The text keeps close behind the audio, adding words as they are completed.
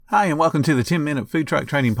Hi, and welcome to the 10-Minute Food Truck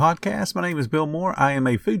Training Podcast. My name is Bill Moore. I am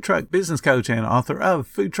a food truck business coach and author of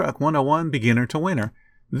Food Truck 101 Beginner to Winner.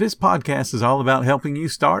 This podcast is all about helping you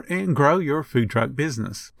start and grow your food truck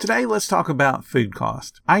business. Today, let's talk about food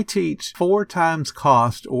cost. I teach 4 times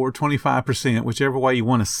cost, or 25%, whichever way you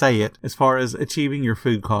want to say it, as far as achieving your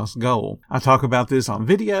food cost goal. I talk about this on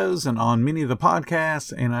videos and on many of the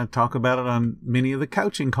podcasts, and I talk about it on many of the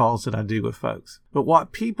coaching calls that I do with folks. But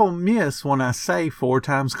what people miss when I say 4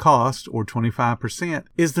 times cost, or 25%,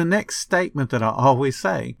 is the next statement that I always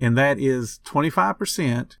say, and that is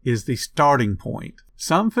 25% is the starting point.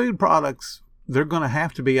 Some food products, they're going to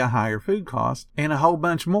have to be a higher food cost, and a whole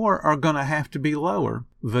bunch more are going to have to be lower.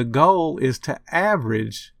 The goal is to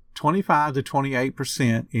average 25 to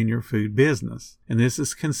 28% in your food business. And this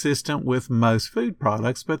is consistent with most food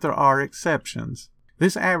products, but there are exceptions.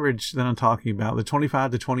 This average that I'm talking about, the 25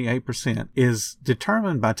 to 28%, is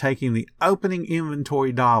determined by taking the opening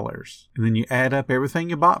inventory dollars, and then you add up everything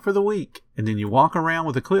you bought for the week, and then you walk around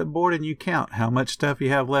with a clipboard and you count how much stuff you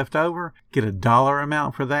have left over, get a dollar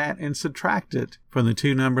amount for that, and subtract it from the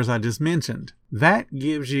 2 numbers I just mentioned. That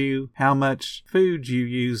gives you how much food you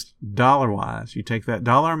used dollar-wise. You take that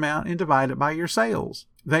dollar amount and divide it by your sales.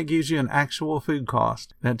 That gives you an actual food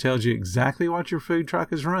cost. That tells you exactly what your food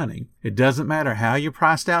truck is running. It doesn't matter how you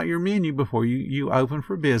priced out your menu before you open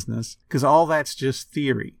for business, because all that's just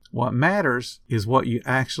theory. What matters is what you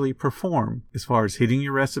actually perform as far as hitting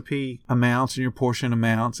your recipe amounts and your portion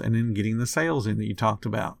amounts and then getting the sales in that you talked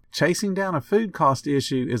about. Chasing down a food cost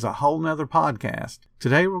issue is a whole nother podcast.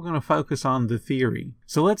 Today we're going to focus on the theory.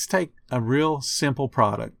 So let's take a real simple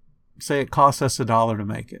product. Say it costs us $1 to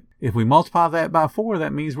make it. If we multiply that by 4,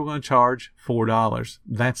 that means we're going to charge $4.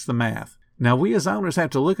 That's the math. Now, we as owners have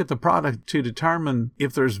to look at the product to determine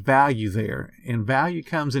if there's value there. And value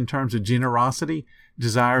comes in terms of generosity,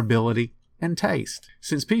 desirability, and taste.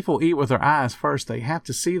 Since people eat with their eyes first, they have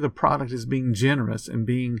to see the product as being generous and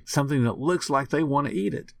being something that looks like they want to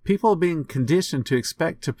eat it. People are being conditioned to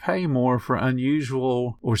expect to pay more for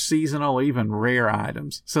unusual or seasonal or even rare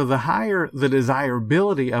items. So the higher the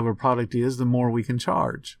desirability of a product is, the more we can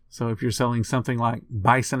charge. So if you're selling something like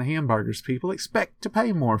bison hamburgers, people expect to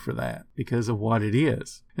pay more for that because of what it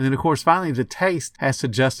is. And then, of course, finally, the taste has to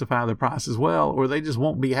justify the price as well, or they just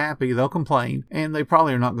won't be happy, they'll complain, and they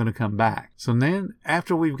probably are not going to come back. So then,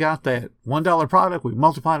 after we've got that $1 product, we've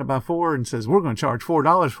multiplied it by 4 and says we're going to charge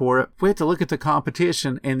 $4 for it, we have to look at the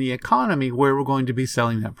competition and the economy where we're going to be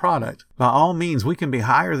selling that product. By all means, we can be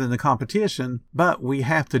higher than the competition, but we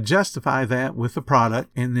have to justify that with the product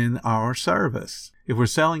and then our service. If we're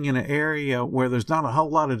selling in an area where there's not a whole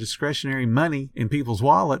lot of discretionary money in people's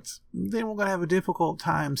wallets, then we're going to have a difficult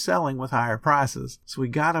time selling with higher prices. So we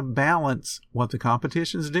got to balance what the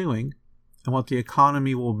competition's doing and what the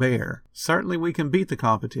economy will bear. Certainly we can beat the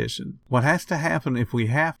competition. What has to happen if we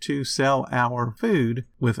have to sell our food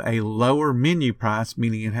with a lower menu price,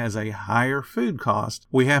 meaning it has a higher food cost,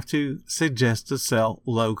 we have to suggest to sell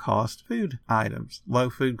low-cost food items, low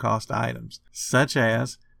food cost items, such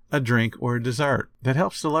as a drink or a dessert. That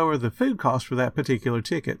helps to lower the food cost for that particular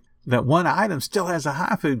ticket. That one item still has a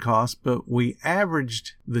high food cost, but we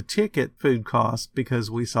averaged the ticket food cost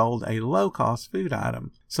because we sold a low-cost food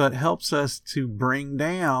item. So it helps us to bring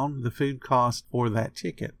down the food cost for that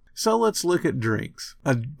ticket. So let's look at drinks.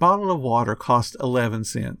 A bottle of water costs 11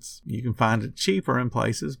 cents. You can find it cheaper in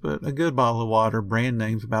places, but a good bottle of water, brand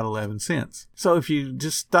name's about 11 cents. So if you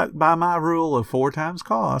just stuck by my rule of 4 times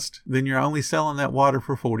cost, then you're only selling that water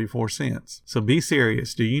for 44 cents. So be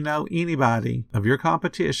serious. Do you know anybody of your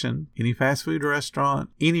competition, any fast food restaurant,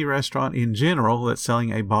 any restaurant in general that's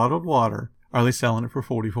selling a bottled water? Are they selling it for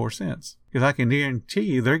 44 cents? Because I can guarantee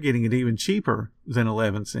you they're getting it even cheaper than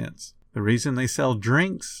 11 cents. The reason they sell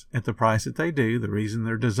drinks at the price that they do, the reason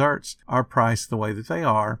their desserts are priced the way that they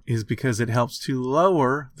are, is because it helps to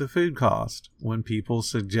lower the food cost. When people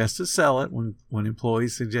suggest to sell it, when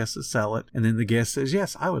employees suggest to sell it, and then the guest says,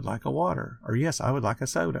 yes, I would like a water, or yes, I would like a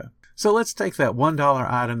soda. So let's take that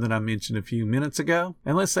 $1 item that I mentioned a few minutes ago,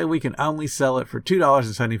 and let's say we can only sell it for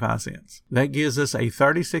 $2.75. That gives us a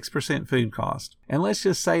 36% food cost. And let's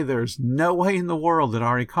just say there's no way in the world that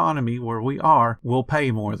our economy, where we are, will pay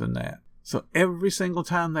more than that. So every single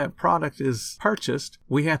time that product is purchased,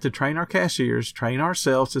 we have to train our cashiers, train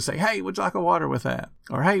ourselves to say, hey, would you like a water with that?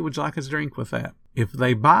 Or hey, would you like a drink with that? If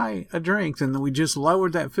they buy a drink, then we just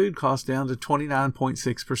lowered that food cost down to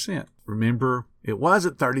 29.6%. Remember, it was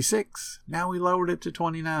at 36. Now we lowered it to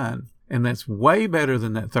 29. And that's way better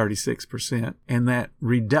than that 36%. And that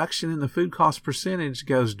reduction in the food cost percentage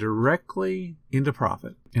goes directly into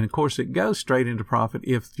profit. And of course, it goes straight into profit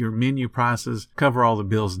if your menu prices cover all the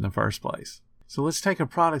bills in the first place. So let's take a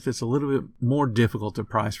product that's a little bit more difficult to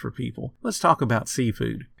price for people. Let's talk about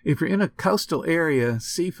seafood. If you're in a coastal area,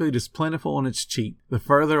 seafood is plentiful and it's cheap. The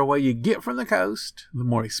further away you get from the coast, the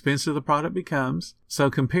more expensive the product becomes. So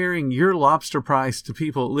comparing your lobster price to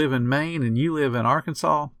people that live in Maine and you live in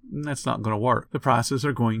Arkansas, that's not going to work. The prices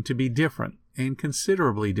are going to be different and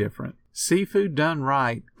considerably different. Seafood done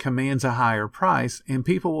right commands a higher price and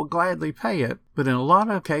people will gladly pay it, but in a lot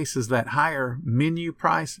of cases that higher menu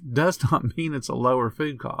price does not mean it's a lower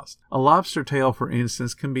food cost. A lobster tail, for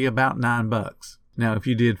instance, can be about $9. Now, if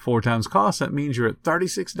you did 4 times cost, that means you're at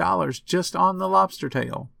 $36 just on the lobster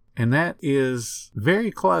tail. And that is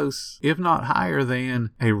very close, if not higher than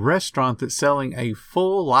a restaurant that's selling a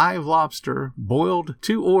full live lobster boiled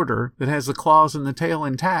to order that has the claws and the tail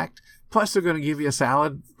intact. Plus, they're going to give you a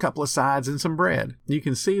salad, a couple of sides, and some bread. You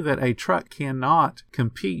can see that a truck cannot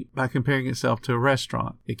compete by comparing itself to a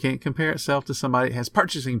restaurant. It can't compare itself to somebody that has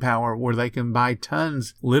purchasing power where they can buy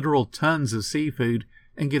tons, literal tons of seafood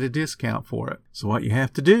and get a discount for it. So what you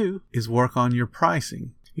have to do is work on your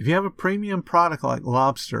pricing. If you have a premium product like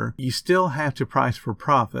lobster, you still have to price for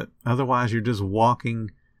profit. Otherwise, you're just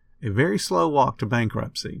walking a very slow walk to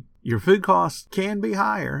bankruptcy. Your food costs can be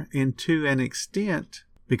higher, and to an extent,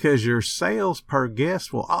 because your sales per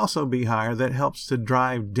guest will also be higher, that helps to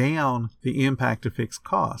drive down the impact of fixed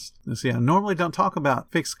cost. Now see, I normally don't talk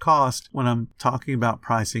about fixed cost when I'm talking about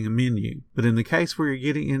pricing a menu. But in the case where you're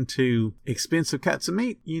getting into expensive cuts of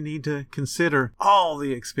meat, you need to consider all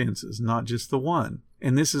the expenses, not just the one.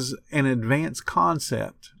 And this is an advanced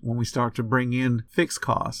concept when we start to bring in fixed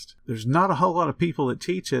cost. There's not a whole lot of people that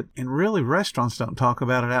teach it, and really restaurants don't talk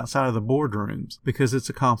about it outside of the boardrooms because it's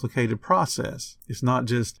a complicated process. It's not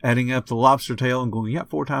just adding up the lobster tail and going,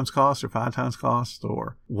 4 times cost or 5 times cost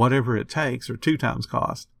or whatever it takes, or 2 times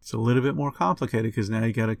cost. It's a little bit more complicated because now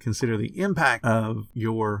you got to consider the impact of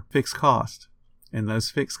your fixed cost. And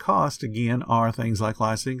those fixed costs, again, are things like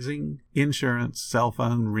licensing, insurance, cell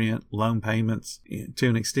phone, rent, loan payments. And to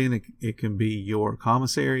an extent, it can be your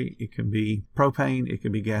commissary, it can be propane, it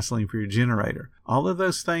can be gasoline for your generator. All of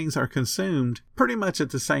those things are consumed pretty much at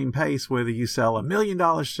the same pace, whether you sell $1 million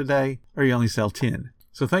today or you only sell 10.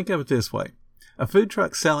 So think of it this way. A food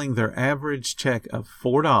truck selling their average check of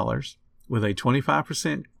 $4 with a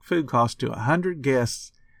 25% food cost to 100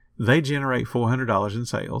 guests, they generate $400 in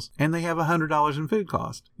sales, and they have $100 in food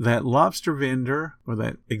cost. That lobster vendor or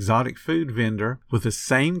that exotic food vendor with the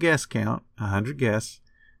same guest count, 100 guests,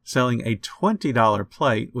 selling a $20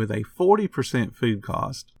 plate with a 40% food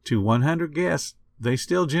cost to 100 guests, they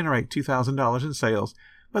still generate $2,000 in sales,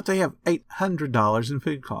 but they have $800 in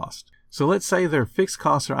food cost. So let's say their fixed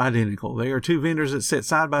costs are identical. They are 2 vendors that sit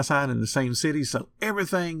side by side in the same city, so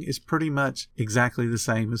everything is pretty much exactly the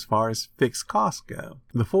same as far as fixed costs go.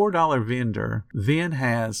 The $4 vendor then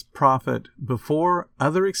has profit before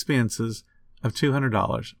other expenses of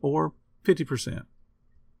 $200 or 50%.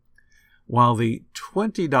 While the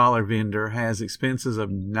 $20 vendor has expenses of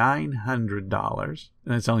 $900,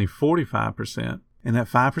 and that's only 45%. And that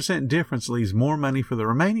 5% difference leaves more money for the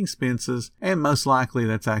remaining expenses, and most likely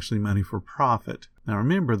that's actually money for profit. Now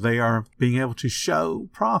remember, they are being able to show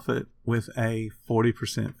profit with a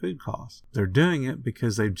 40% food cost. They're doing it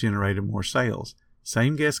because they've generated more sales.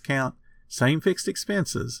 Same guest count, same fixed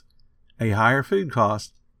expenses, a higher food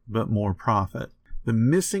cost, but more profit. The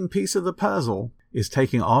missing piece of the puzzle is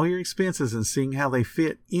taking all your expenses and seeing how they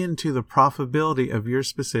fit into the profitability of your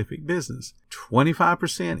specific business.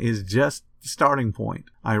 25% is just the starting point.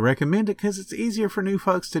 I recommend it because it's easier for new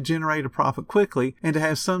folks to generate a profit quickly and to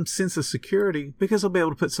have some sense of security because they'll be able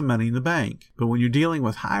to put some money in the bank. But when you're dealing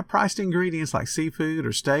with high-priced ingredients like seafood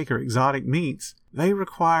or steak or exotic meats, they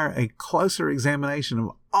require a closer examination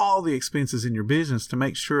of all the expenses in your business to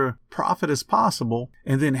make sure profit is possible,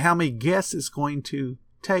 and then how many guests it's going to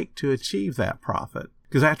take to achieve that profit.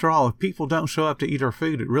 Because after all, if people don't show up to eat our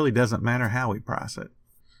food, it really doesn't matter how we price it.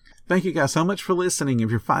 Thank you guys so much for listening.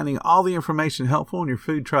 If you're finding all the information helpful in your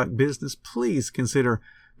food truck business, please consider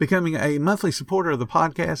becoming a monthly supporter of the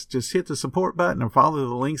podcast. Just hit the support button or follow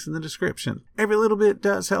the links in the description. Every little bit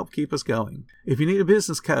does help keep us going. If you need a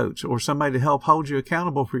business coach or somebody to help hold you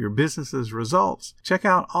accountable for your business's results, check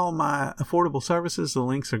out all my affordable services. The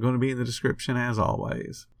links are going to be in the description as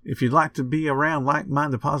always. If you'd like to be around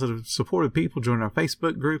like-minded, positive, supportive people, join our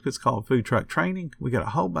Facebook group. It's called Food Truck Training. We got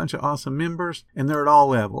a whole bunch of awesome members, and they're at all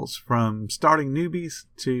levels, from starting newbies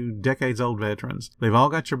to decades-old veterans. They've all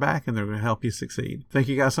got your back, and they're going to help you succeed. Thank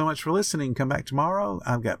you guys so much for listening. Come back tomorrow.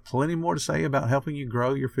 I've got plenty more to say about helping you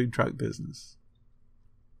grow your food truck business.